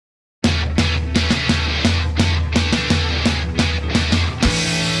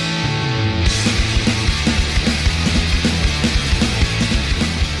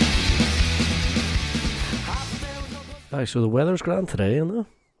Aye, so the weather's grand today, isn't it?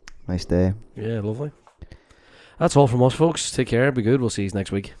 Nice day. Yeah, lovely. That's all from us, folks. Take care. Be good. We'll see you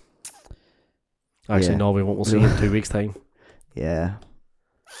next week. Actually, Yeah. no, we won't. We'll see you in 2 weeks' time. Yeah.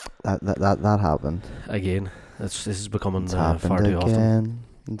 That happened. Again, this is becoming It's far happened too often. again.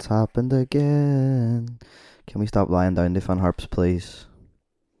 It's happened again. Can we stop lying down to Fun Harps, please?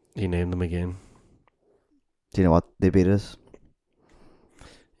 You named them again. Do you know what? They beat us.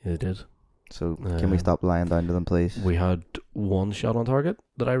 Yeah, they did. So can we stop lying down to them, please? We had one shot on target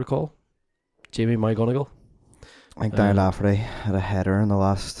that I recall. Jamie McGonigal. I think Darren Lafferty had a header in the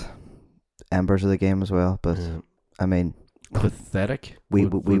last embers of the game as well. But I mean, pathetic. we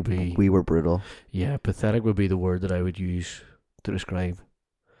would be, were brutal. Yeah, pathetic would be the word that I would use to describe.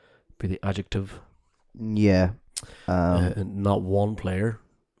 Be the adjective. Yeah. Not one player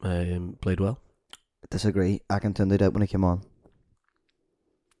played well. Disagree. Atkinson did it when he came on.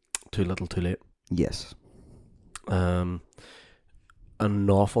 Too little, too late. Yes. An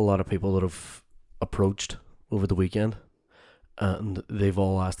awful lot of people that have approached over the weekend, and they've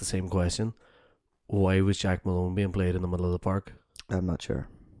all asked the same question: why was Jack Malone being played in the middle of the park? I'm not sure.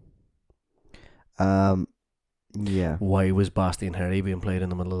 Yeah. Why was Bastian Harry being played in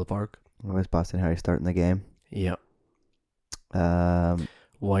the middle of the park? Why was Bastian Harry starting the game? Yeah.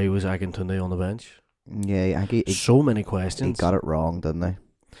 Why was Akintunde on the bench? Yeah, I think so many questions. He got it wrong, didn't he?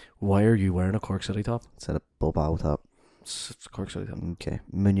 Why are you wearing a Cork City top? Instead of Bilbao top. It's a Cork City top. Okay.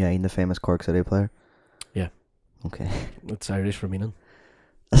 Muniain, the famous Cork City player? Yeah. Okay. It's Irish for meaning.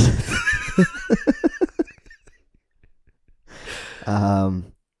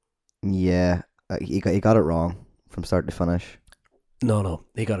 Yeah. He got it wrong from start to finish. No,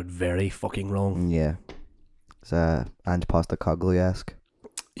 he got it very fucking wrong. Yeah. It's Ange Postecoglou-esque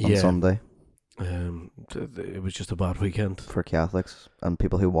on Sunday. It was just a bad weekend for Catholics and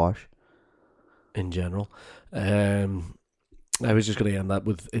people who wash in general. I was just going to end that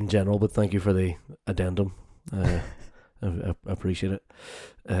with in general, but thank you for the addendum. I appreciate it.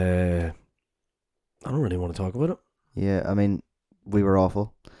 I don't really want to talk about it. Yeah, I mean, we were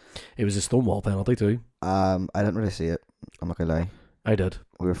awful. It was a Stonewall penalty too. I didn't really see it. I'm not gonna lie. I did.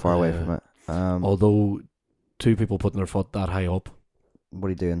 We were far away from it. Although two people putting their foot that high up. What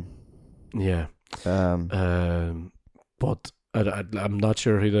are you doing? Yeah. But I'm not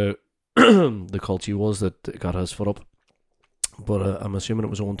sure who the the culture was that got his foot up. But I'm assuming it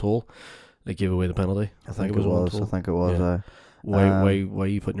was Owen Toll that gave away the penalty. I think it was. I think it was. Yeah. Why are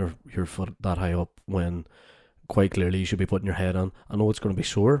you putting your foot that high up when quite clearly you should be putting your head on? I know it's going to be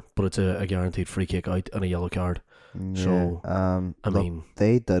sore, but it's a guaranteed free kick out and a yellow card. Yeah, so I mean,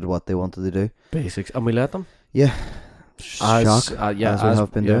 they did what they wanted to do. Basics, and we let them. Yeah, as we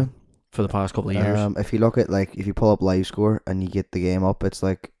have been doing for the past couple of years. If you look at if you pull up live score and you get the game up, it's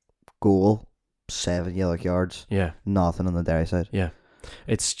like goal, 7 yellow cards. Yeah, nothing on the Derry side. Yeah,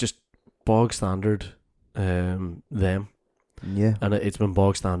 it's just bog standard. Them. Yeah, and it's been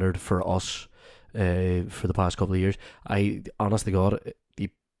bog standard for us. For the past couple of years, I honest to God, the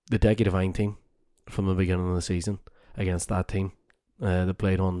Decky Divine team from the beginning of the season against that team that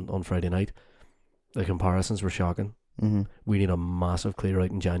played on Friday night, the comparisons were shocking. Mm-hmm. We need a massive clear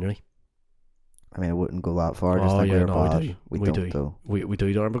out in January. I mean, I wouldn't go that far. Just think we're bad. We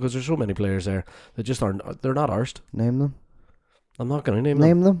do, Darren, because there's so many players there that just aren't. They're not arsed. Name them. I'm not going to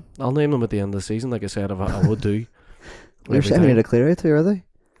name them. I'll name them at the end of the season, like I said. I would do. You're saying we need a clear out too, are they?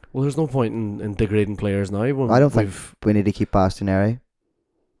 Well, there's no point in degrading players now. I don't think we need to keep Bastian Harry.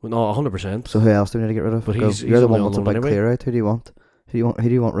 Well, no, 100%. So who else do we need to get rid of? But you're the one who wants a big clear out. Who do you want? Who do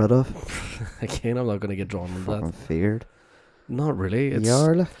you want rid of? Again, I'm not going to get drawn into that. Feared. Not really.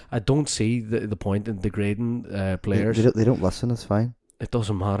 I don't see the point in degrading players. They don't listen. It's fine. It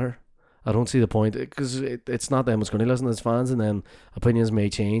doesn't matter. I don't see the point because it's not them that's going to listen. It's fans, and then opinions may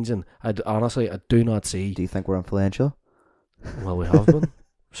change. And I do not see. Do you think we're influential? Well, we have been.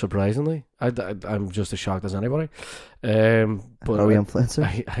 Surprisingly, I'm just as shocked as anybody. But are we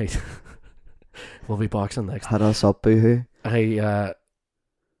influencers? We'll be boxing next. Had us up, boohoo.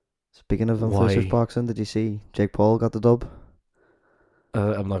 Speaking of influencers boxing, did you see Jake Paul got the dub?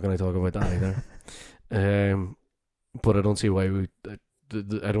 I'm not going to talk about that either. But I don't see why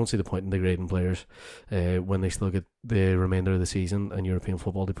I don't see the point in degrading players when they still get the remainder of the season and European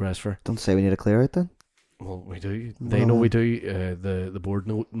football to press for. Don't say we need a clear out then. Well, we do. They know we do. The board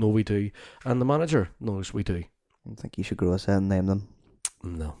know we do, and the manager knows we do. I think you should grow a set and name them.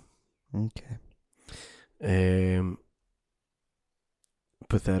 No. Okay.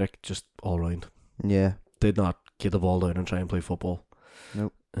 Pathetic, just all round. Yeah. Did not get the ball down and try and play football.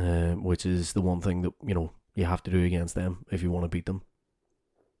 Nope. Which is the one thing that you have to do against them if you want to beat them.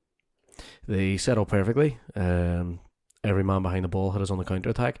 They set up perfectly. every man behind the ball had us on the counter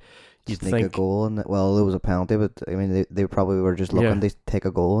attack. You'd Sneak think a goal, and well, there was a penalty, but I mean, they probably were just looking to take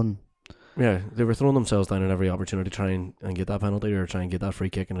a goal, and yeah, they were throwing themselves down at every opportunity to try and get that penalty or try and get that free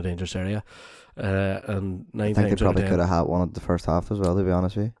kick in a dangerous area. And I think they probably could have had one at the first half as well, to be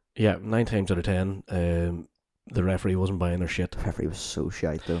honest with you. Yeah, 9 times out of 10, the referee wasn't buying their shit. The referee was so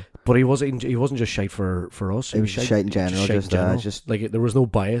shite though. But he wasn't just shite for us. He was shite in general. Just like there was no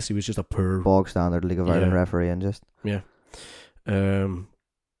bias. He was just a poor bog standard League of Ireland referee, and just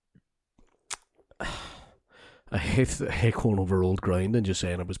I hate going over old ground and just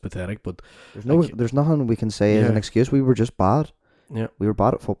saying it was pathetic, but there's nothing we can say as an excuse. We were just bad. Yeah, we were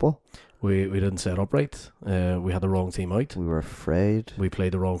bad at football. We didn't set up right. We had the wrong team out. We were afraid. We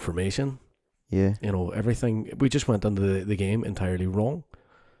played the wrong formation. Yeah, everything. We just went into the game entirely wrong.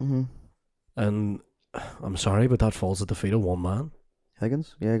 Mm-hmm. And I'm sorry, but that falls at the feet of one man.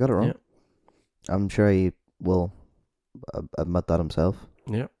 Higgins. Yeah, he got it wrong. Yeah. I'm sure he will admit that himself.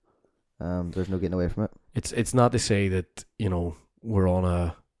 Yeah. There's no getting away from it. It's not to say that we're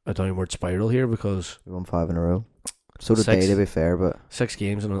on a downward spiral here, because we won 5 in a row. So did they, to be fair, but 6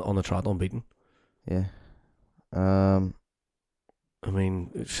 games on the trot unbeaten. Yeah. I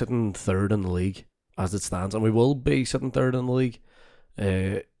mean, sitting third in the league as it stands, and we will be sitting third in the league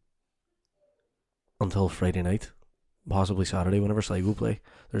until Friday night, possibly Saturday, whenever Sligo play.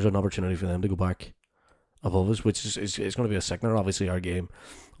 There's an opportunity for them to go back above us, which is going to be a sickener. Obviously, our game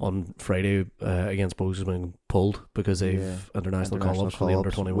on Friday against Bohs has been pulled because they've international call-ups for the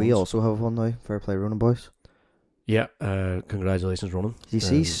under-21s. We also have one now. Fair play, Ronan boys. Yeah, congratulations, Ronan.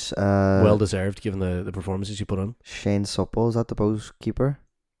 Well deserved, given the performances you put on. Shane Supple, is that the Bohs keeper?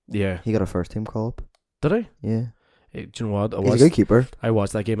 Yeah. He got a first team call-up. Did he? Yeah. Hey, do you know what? He's a good keeper. I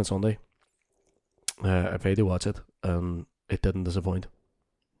watched that game on Sunday. I paid to watch it, and it didn't disappoint.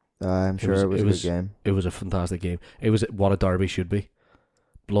 I'm sure it was a good game. It was a fantastic game. It was what a derby should be.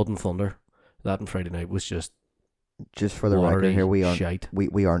 Blood and thunder. That on Friday night was just for the record here, we aren't shite.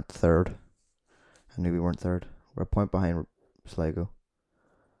 We aren't third. I knew we weren't third. We're a point behind Sligo.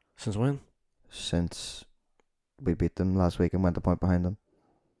 Since when? Since we beat them last week and went a point behind them.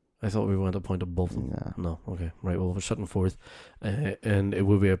 I thought we went a point above them. Nah. No, okay. Right, well, we're sitting fourth. And it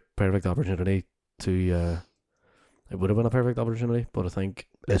would be a perfect opportunity to... it would have been a perfect opportunity, but I think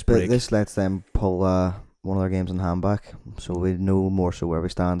this lets them pull one of their games in hand back, so we know more so where we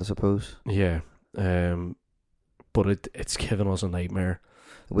stand, I suppose. Yeah. But it's given us a nightmare.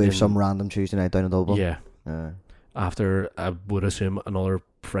 We have some random Tuesday night down in Dublin. Yeah. After, I would assume, another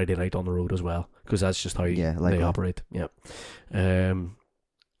Friday night on the road as well, because that's just how they operate. Yeah.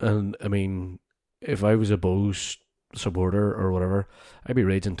 And I mean, if I was a Bohs supporter or whatever, I'd be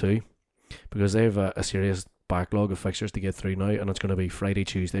raging too, because they have a serious backlog of fixtures to get through now, and it's going to be Friday,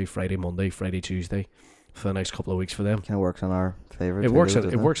 Tuesday, Friday, Monday, Friday, Tuesday for the next couple of weeks for them. Kind of works in our favour. It works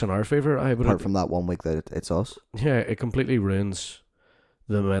in our favour. Apart from that 1 week that it's us. Yeah, it completely ruins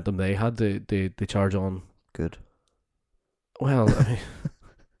the momentum they had. They charge on. Good. Well, I mean,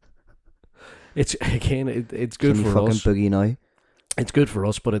 it's good for us. Boogie now. It's good for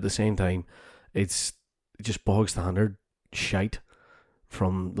us, but at the same time, it's just bog standard shite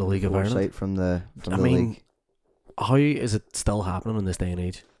from the League of Ireland. From the league. How is it still happening in this day and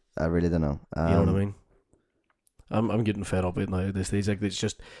age? I really don't know. You know what I mean? I'm getting fed up with it now at this stage. Like, it's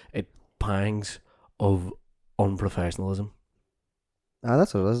just, it pangs of unprofessionalism.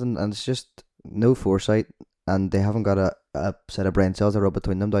 That's what it is, and it's just no foresight, and they haven't got a set of brain cells to rub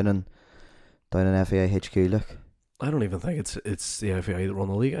between them down in FAI HQ. Look, I don't even think it's the FAI that run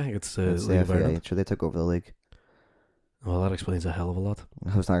the league. I think it's the FAI. Sure, they took over the league. Well, that explains a hell of a lot.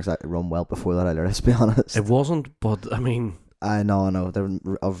 It was not exactly run well before that either, let's be honest. It wasn't, but I mean, I know.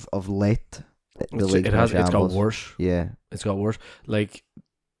 Of late, the league it's got worse. Yeah, it's got worse. Like,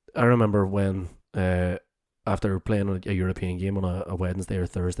 I remember when after playing a European game on a Wednesday or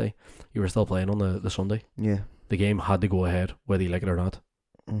Thursday, you were still playing on the Sunday. Yeah, the game had to go ahead whether you like it or not.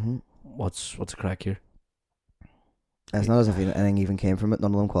 Mm-hmm. What's the crack here? It's not as if anything even came from it.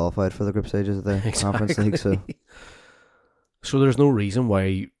 None of them qualified for the group stages of the Conference League. So there's no reason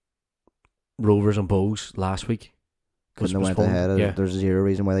why Rovers and Bohs last week couldn't have went ahead. Yeah. There's zero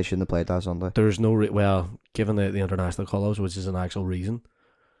reason why they shouldn't have played last Sunday. There's no given the international call-ups, which is an actual reason.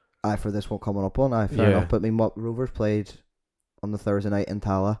 For this one coming up on, fair enough. But I mean, what Rovers played on the Thursday night in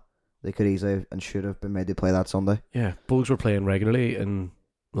Tala, they could easily and should have been made to play that Sunday. Yeah, Bohs were playing regularly in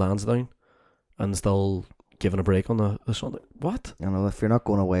Lansdowne and still given a break on the Sunday. What? I know, if you're not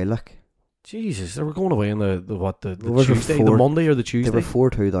going away, look. Jesus, they were going away on the Tuesday, the Monday or the Tuesday. They were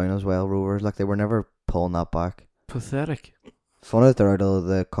 4-2 down as well, Rovers. Like, they were never pulling that back. Pathetic. Funny that they're out of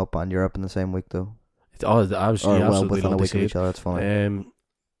the Cup and Europe in the same week, though. I or well absolutely within a love to week see of it. each other. It's funny.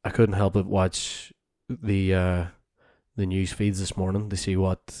 I couldn't help but watch the news feeds this morning to see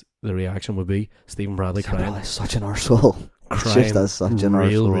what the reaction would be. Stephen Bradley Stephen crying, Bradley's such an arsehole. It's crying just as such an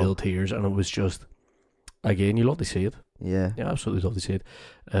arsehole. real tears, and it was just, again, you love to see it. Yeah. Yeah, absolutely love to see it.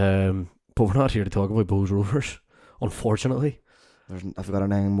 But we're not here to talk about Bowes Rovers, unfortunately. I've got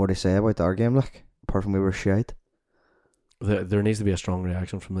anything more to say about our game, like, apart from we were shite. There needs to be a strong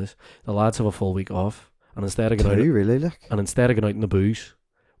reaction from this. The lads have a full week off, and instead of going Do out, you really, like? and instead of going out in the booze,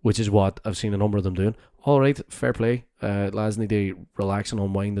 which is what I've seen a number of them doing. All right, fair play. Lads need to relax and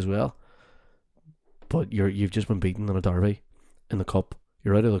unwind as well. But you've just been beaten in a derby, in the cup.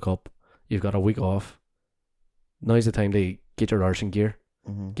 You're out of the cup. You've got a week off. Now's the time to get your arse in gear,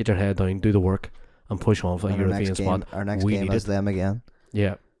 get your head down, do the work, and push on for a European spot. Our next We game need is them again.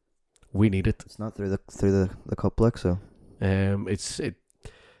 Yeah, we need it. It's not through the cup, like, so. It's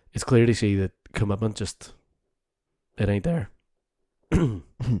clear to see that commitment just it ain't there.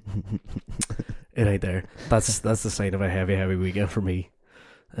 It ain't there. That's the sign of a heavy weekend for me,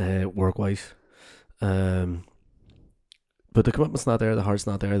 work wise. But the commitment's not there, the heart's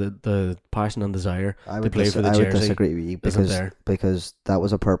not there, the passion and desire to play for the I would jersey disagree with you isn't there. because that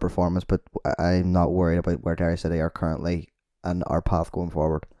was a poor performance, but I'm not worried about where Derry City are currently and our path going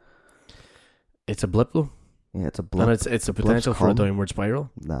forward. It's a blip though, Yeah, it's a blip. and it's a potential for a downward spiral.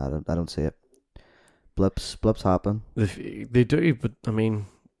 Nah, I don't see it. Blips happen. They do, but I mean,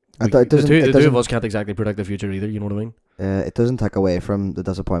 The two of us can't exactly predict the future either. You know what I mean? It doesn't take away from the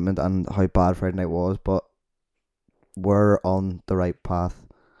disappointment and how bad Friday night was, but we're on the right path.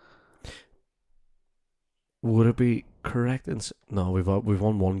 Would it be correct? No, we've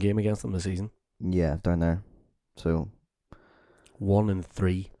won one game against them this season. Yeah, down there. So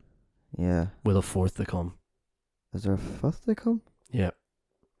 1-3. yeah, With a fourth to come. is there a fifth to come Yeah.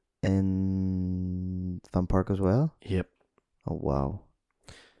 in Van Park as well? Yep. Oh wow.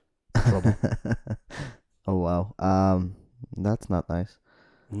 Trouble. Oh wow. That's not nice.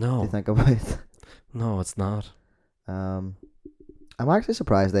 No. Do you think about it? No, it's not. I'm actually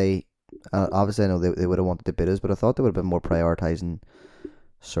surprised they. Obviously, I know they would have wanted to beat us, but I thought they would have been more prioritising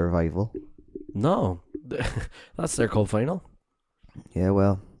survival. No. That's their cup final. Yeah,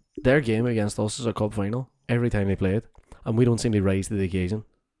 well, Their game against us is a cup final every time they play it, and we don't seem to rise to the occasion.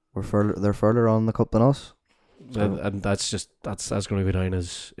 they're further on the cup than us. And that's going to go down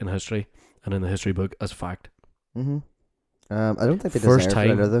as in history and in the history book as fact. Mm-hmm. I don't think they First deserve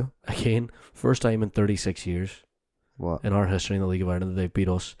time. it though. Again, first time in 36 years What? in our history in the League of Ireland that they've beat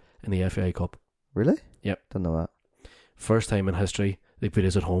us in the FAI Cup. Really? Yep. Don't know that. First time in history they beat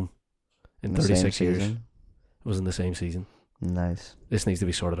us at home in the same 36 years. season? It was in the same season. Nice. This needs to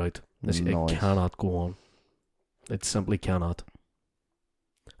be sorted out. It Nice. cannot go on. It simply cannot.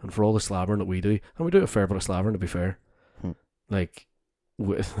 And for all the slavering that we do, and we do a fair bit of slavering to be fair, like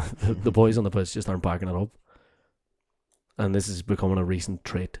the boys on the pitch just aren't backing it up. And this is becoming a recent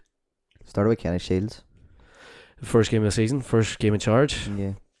trait. Started with Kenny Shields. First game of the season, first game in charge.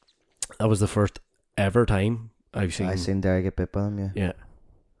 Yeah. That was the first ever time I've I seen Derry get bit by him, yeah. Yeah.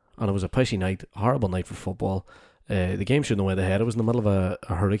 And it was a pissy night, horrible night for football. The game shouldn't have went ahead. It was in the middle of a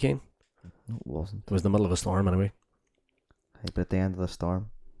hurricane. No, it wasn't. It was in the middle of a storm anyway. Hey, but at the end of the storm,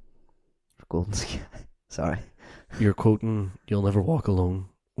 for Golden Sky. Sorry. You're quoting, "You'll never walk alone"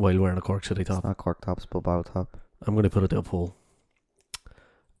 while wearing a Cork City top. It's not Cork tops, but Bow top. I'm going to put it to a poll.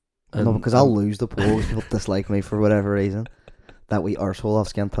 No, because I'll lose the poll if people dislike me for whatever reason. That wee arsehole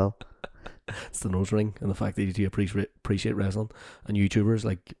off can't tell. It's the nose ring and the fact that you appreciate wrestling and YouTubers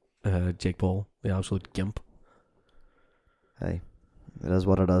like Jake Paul, the absolute gimp. Hey, it is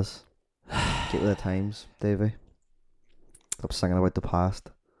what it is. Get with the times, Davey. Stop singing about the past.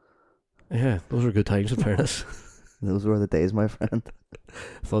 Yeah, those were good times in fairness. Those were the days, my friend.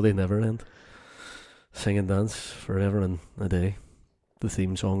 Thought they'd never end. Sing and dance forever and a day. The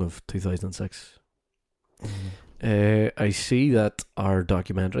theme song of 2006. I see that our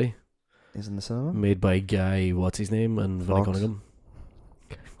documentary Is in the cinema? made by Guy, what's his name, and Vinnie Fox. Cunningham.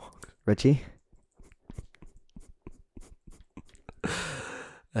 Richie?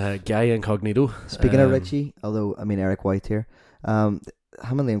 Guy Incognito. Speaking of Richie, although, I mean, Eric White here, him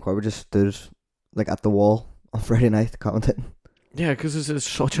and Liam Corbett just stood like at the wall on Friday night commenting. Yeah, because it's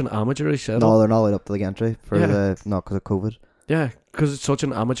such an amateurish setup. No, they're not allowed up to the entry for Yeah. not because of COVID. Yeah, because it's such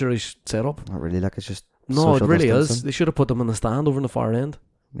an amateurish setup. Not really, like it's just No, it social really is. distancing. They should have put them in the stand over in the far end,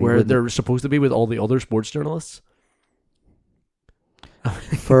 We where wouldn't- they're supposed to be with all the other sports journalists.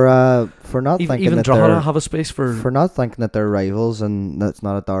 for not thinking Even that Drogheda they're have a space for not thinking that they're rivals and that's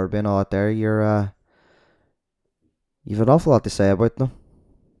not a derby and all that. There, you've an awful lot to say about them.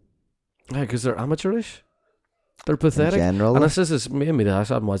 Yeah, because they're amateurish. They're In pathetic. general, And this is me and me dad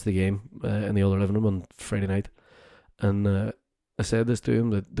sat and watched the game in the other living room on Friday night, and I said this to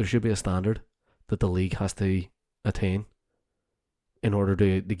him that there should be a standard that the league has to attain in order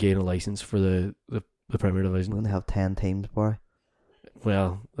to gain a license for the Premier we're Division. going to have 10 teams, boy.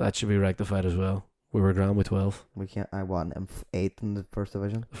 Well, that should be rectified as well. We were grand with 12. We can't. I want 8 in the first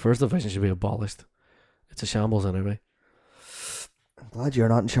division. The first division should be abolished. It's a shambles anyway. I'm glad you're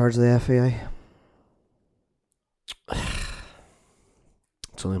not in charge of the FAI.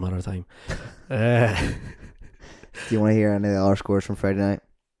 It's only a matter of time. uh, Do you want to hear any of the other scores from Friday night?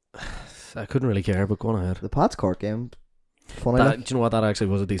 I couldn't really care, but go on ahead. The Pats Cork game. Funny. Do you know what? That actually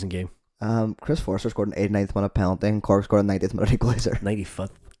was a decent game. Chris Forster scored an 89th minute penalty and Cork scored a 90th minute equaliser.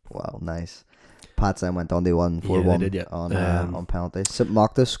 95th. Wow, nice. Pats then went on to 1 Yeah, 4-1 they did, yeah. on penalties. St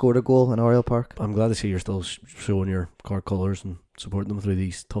Machtas scored a goal in Oriel Park. I'm glad to see you're still showing your Cork colours and supporting them through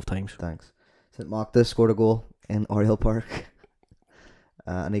these tough times. Thanks. St Machtas scored a goal in Oriel Park.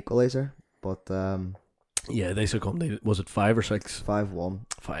 An equaliser. But Yeah, they succumbed. Was it 5 or 6? 5-1.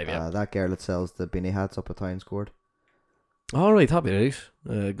 5, yeah. That girl that sells the beanie hats up at town scored. All right, happy days.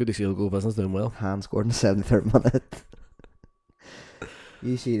 Good to see the goal business doing well. Han scored in the 73rd minute.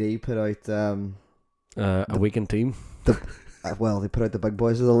 UCD put out A weakened team. well, they put out the big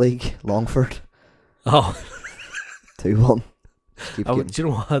boys of the league, Longford, Oh, 2-1. Keep do getting,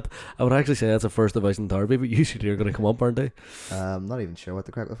 you know what? I would actually say that's a first division derby, but usually they're going to come up, aren't they? not even sure what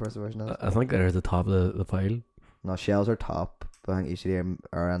the crack with the first division is. I think they're at the top of the pile. No, Shells are top, but I think UCD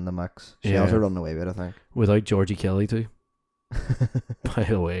are in the mix. Shells Yeah. are running away with it, I think. Without Georgie Kelly too. By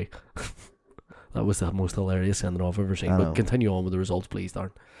the way, that was the most hilarious sending off I've ever seen. I But know. continue on with the results, please,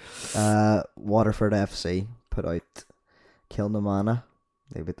 Darren. Waterford FC put out Kilnamana.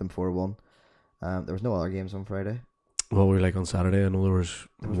 They beat them 4-1. There was no other games on Friday. What were we like on Saturday? I know there was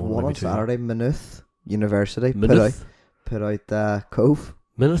One maybe on two. Saturday. Maynooth University Minute. put out Cove.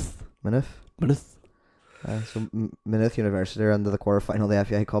 Minute. Maynooth. So Maynooth University are into the quarter-final of the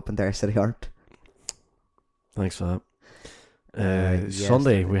FAI Cup and Derry City aren't. Thanks for that. Yes,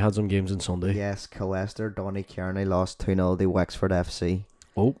 Sunday, we had some games on Sunday. Yes, Colester, Donny Kearney lost 2-0 to Wexford FC,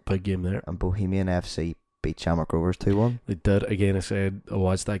 Oh, big game there. and Bohemian FC beat Shamrock Rovers 2-1. They did again. I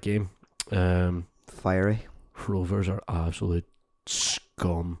watched that game. Fiery. Rovers are absolute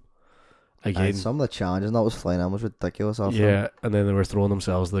scum. And Again, some of the challenges that was flying on was ridiculous. Off them. yeah, and then they were throwing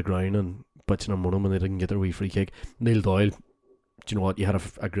themselves to the ground and bitching and moaning when they didn't get their wee free kick. Neil Doyle, do you know what? You had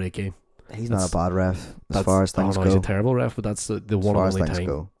a great game. He's That's- not a bad ref as far as things He's go. a terrible ref, but that's the As one far and as only things time.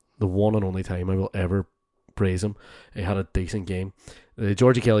 go. The one and only time I will ever praise him. He had a decent game.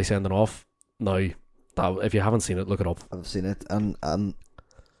 Georgie Kelly sending off. Now, if you haven't seen it, look it up. I've seen it, and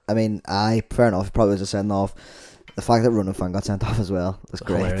I mean, fair enough. It probably was a send off. The fact that Ronan Finn got sent off as well was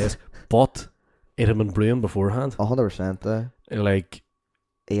great. Hilarious. But it had been brilliant beforehand. 100% there. Like,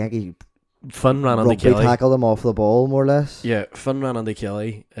 He Finn ran on the rugby Kelly. tackled him off the ball more or less. Yeah, Finn ran on the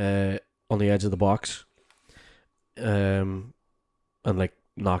Kelly on the edge of the box. And like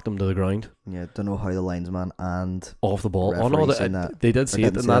knocked him to the ground Yeah, don't know how the linesman and off the ball. Oh no, referee seen that. they did see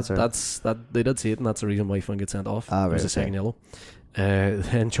it, didn't and see it, sorry. they did see it, and that's the reason why Finn gets sent off. Ah, It was right, a second okay. yellow.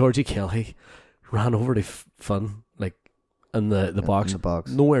 Then Georgie Kelly ran over to Finn, like in the box, In the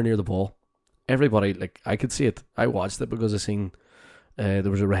box. nowhere near the ball. Everybody, like, I could see it. I watched it because I seen there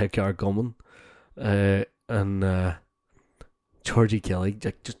was a red card coming, and Georgie Kelly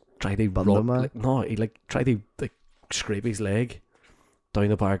just tried to Bummed run. him, man. Like, no, he like tried to like scrape his leg down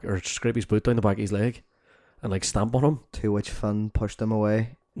the back, or scrape his boot down the back of his leg, and like stamp on him. To which Finn pushed him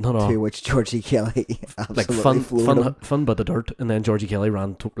away. No, To which Georgie Kelly like absolutely floored him. Fun but the dirt, and then Georgie Kelly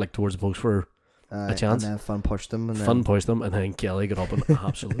ran towards the post for a chance. And then Finn pushed him. And Fun pushed him, and then Kelly got up and then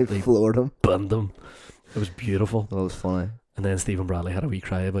absolutely he floored him. bunned him. It was beautiful. That was funny. And then Stephen Bradley had a wee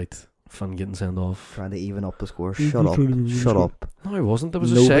cry about Fun getting sent off. Trying to even up the score. He Shut was up. trying to- Shut up. No, it wasn't. There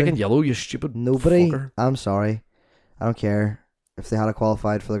was a Nobody- second yellow, you stupid Nobody. fucker. I'm sorry. I don't care if they had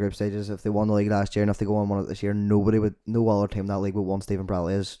qualified for the group stages. If they won the league last year and if they go on one it this year, no other team in that league would want Stephen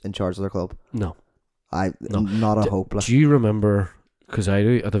Bradley is in charge of their club. No. No. Not a hope. Like. Do you remember, because I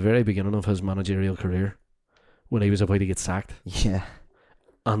do, at the very beginning of his managerial career, when he was about to get sacked, Yeah,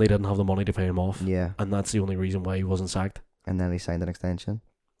 and they didn't have the money to pay him off, yeah. and that's the only reason why he wasn't sacked. And then he signed an extension.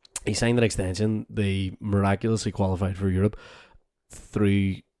 He signed an extension. They miraculously qualified for Europe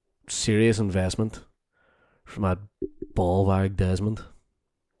through serious investment from that ballbag Desmond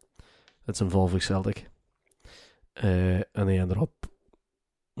that's involved with Celtic. And they ended up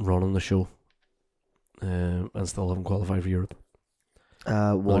running the show and still haven't qualified for Europe.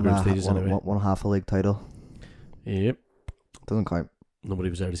 Won group stages anyway. one half a league title. Yep. Doesn't count. Nobody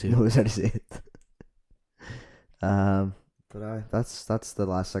was there to see No it. one's there to see it. That's the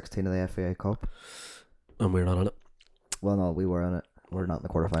last 16 of the FAI Cup. And we're not in it. Well, no, we were in it. We're not in the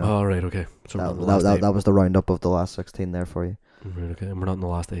quarterfinal. Oh, right, okay. So we're not in the last that was the roundup of the last 16 there for you. Right, okay. And we're not in the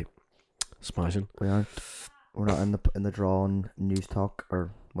last 8. Smashing. We aren't. We're not in the draw on News Talk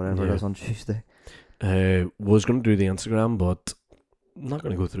or whatever it Yeah. is on Tuesday. Was going to do the Instagram, but I'm not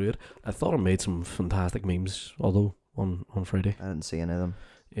going to go through it. I thought I made some fantastic memes, although, on Friday. I didn't see any of them.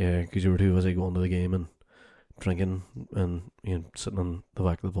 Yeah, because you were too busy going to the game and drinking and sitting on the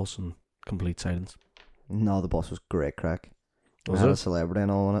back of the bus in complete silence. No, the bus was great crack. We Was had a it? celebrity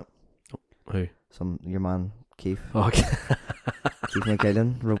and all on it. Who? Your man Keith. Okay. Keith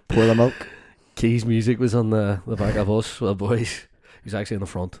McKillen. Pour the milk. Key's music was on the back of us with the boys. He was actually in the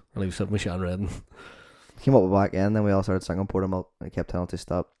front and he was sitting with Sean Redden. Came up with back end, then we all started singing Pour the Milk and he kept telling us to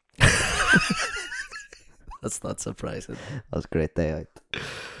stop. That's not surprising. That was a great day out.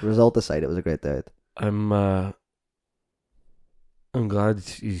 Result aside, it was a great day out. I'm glad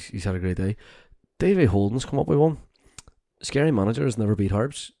he's had a great day. Davey Holden's come up with one. Scary Manager has never beat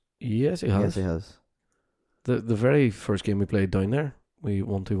Harbs. Yes, he has. Yes, he has. The very first game we played down there, we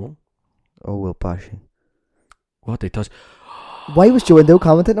won 2-1. Oh, Will Bashy. What, they touched? Why was Joe Indo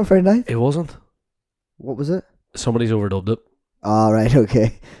commenting on Friday night? It wasn't. What was it? Somebody's overdubbed it. Oh, right,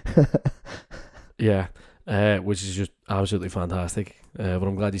 okay. Yeah, which is just absolutely fantastic. But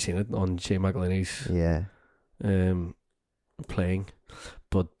I'm glad you've seen it on Shane McElhinney's Yeah. playing.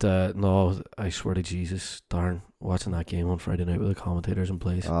 But no, I swear to Jesus, darn, watching that game on Friday night with the commentators in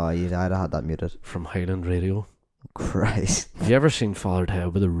place Oh, I'd have had that muted. from Highland Radio. Christ. Have you ever seen Father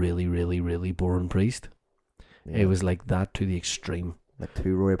Ted with a really, really, really boring priest? Yeah. It was like that to the extreme. like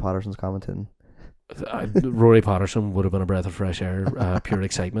 2 Rory Pattersons commenting. Rory Patterson would have been a breath of fresh air, pure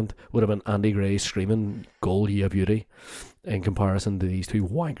excitement. Would have been Andy Gray screaming "Goal, ye a beauty," in comparison to these two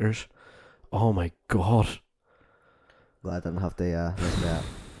wankers. Oh my god! Well, I didn't have to listen to that.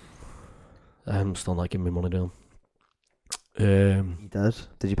 I'm still not giving me money down. You did?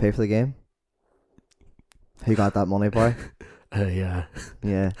 Did you pay for the game? Who got that money, boy? Yeah,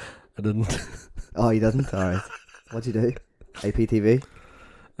 Yeah. I didn't. Oh, you didn't? Alright. What'd you do? APTV?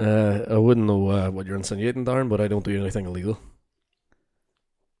 I wouldn't know what you're insinuating, Darren, but I don't do anything illegal.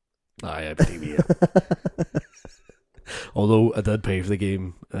 Aye, IPTV. Yeah. Although I did pay for the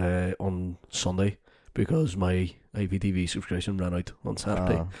game on Sunday because my IPTV subscription ran out on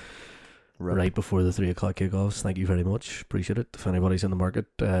Saturday, Oh, right before the 3 o'clock kickoffs. Thank you very much. Appreciate it. If anybody's in the market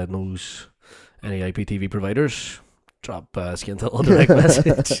knows any IPTV providers, drop Skintel a direct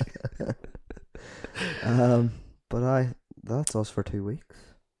message. But that's us for 2 weeks.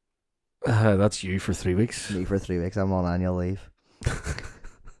 That's you for 3 weeks. Me for 3 weeks. I'm on annual leave.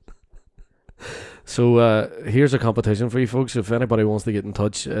 So here's a competition for you folks. If anybody wants to get in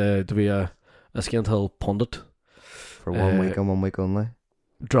touch to be a Skintel pundit, For 1 week and 1 week only.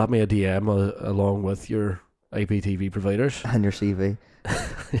 drop me a DM along with your IPTV providers. And your CV.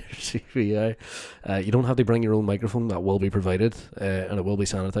 Your CV, you don't have to bring your own microphone. That will be provided, and it will be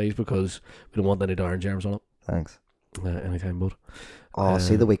sanitised because we don't want any darn germs on it Thanks. anytime, bud. Oh,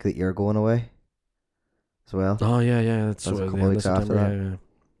 see the week that you're going away as well. Oh yeah, that's That's a the couple end of weeks after September, that. yeah.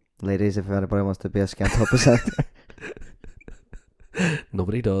 Ladies, if anybody wants to be a Skintel presenter.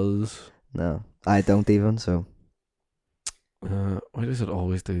 Nobody does. No. I don't even, so. Why does it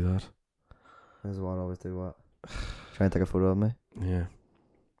always do that? This is what I always do what? Try and take a photo of me. Yeah,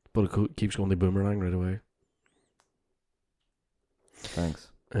 but it keeps going to boomerang right away. Thanks.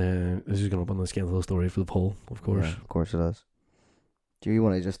 This is going up on the Skintel story for the poll, of course. Yeah, of course it is. Do you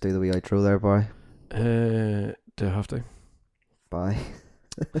want to just do the wee outro there, boy? Do I have to? Bye.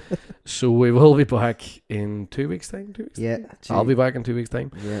 So we will be back in 2 weeks' time. 2 weeks. Yeah. I'll be back in 2 weeks'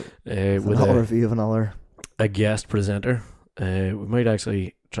 time. Yeah. With Another review of another. a guest presenter. We might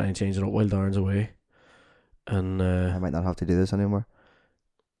actually try and change it up while Darren's away. And I might not have to do this anymore.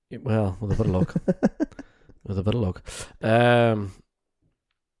 well, with a bit of luck. With a bit of luck.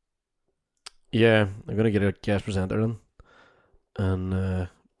 Yeah, I'm gonna get a guest presenter in, and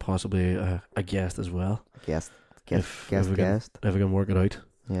possibly a guest as well. Guest. If we can work it out.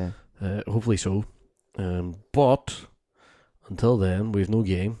 Yeah. Hopefully so. But until then, we've no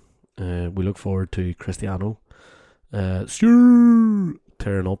game. We look forward to Cristiano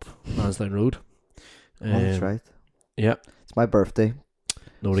tearing up Lansdowne Road. That's right. Yeah. It's my birthday.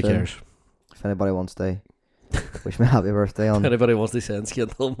 Nobody So- cares. If anybody wants to wish me a happy birthday on Anybody wants to send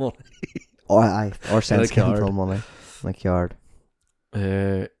Skintel money? or send a card. Skintel money. My card.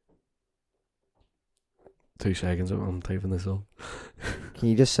 2 seconds. I'm typing this up. Can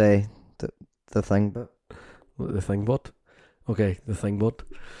you just say the thing? But The thing, but Okay, the thing, but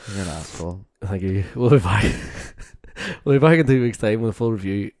You're an asshole. thank you. We'll be back. We'll be back in 2 weeks' time with a full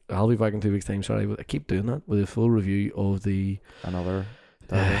review. I'll be back in 2 weeks' time. Sorry, but I keep doing that with a full review of the Another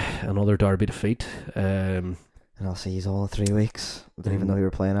derby. another derby defeat. And I'll see you all in 3 weeks. I didn't even know you were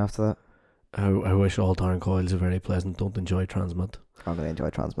playing after that. I wish all Darren Coyles are very pleasant. Don't enjoy transmit. I'm going to enjoy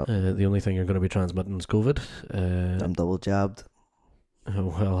transmit. The only thing you're going to be transmitting is COVID. I'm double jabbed.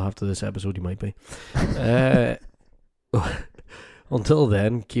 Well, after this episode, you might be. Until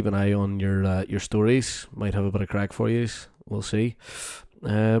then, keep an eye on your stories. Might have a bit of crack for you. We'll see.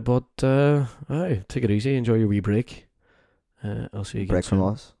 But aye, take it easy. Enjoy your wee break. I'll see you again Break soon. from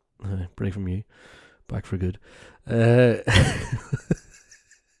us. Break from you. Back for good.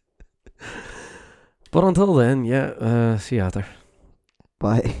 But until then, yeah. See you after.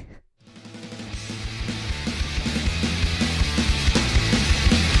 Bye.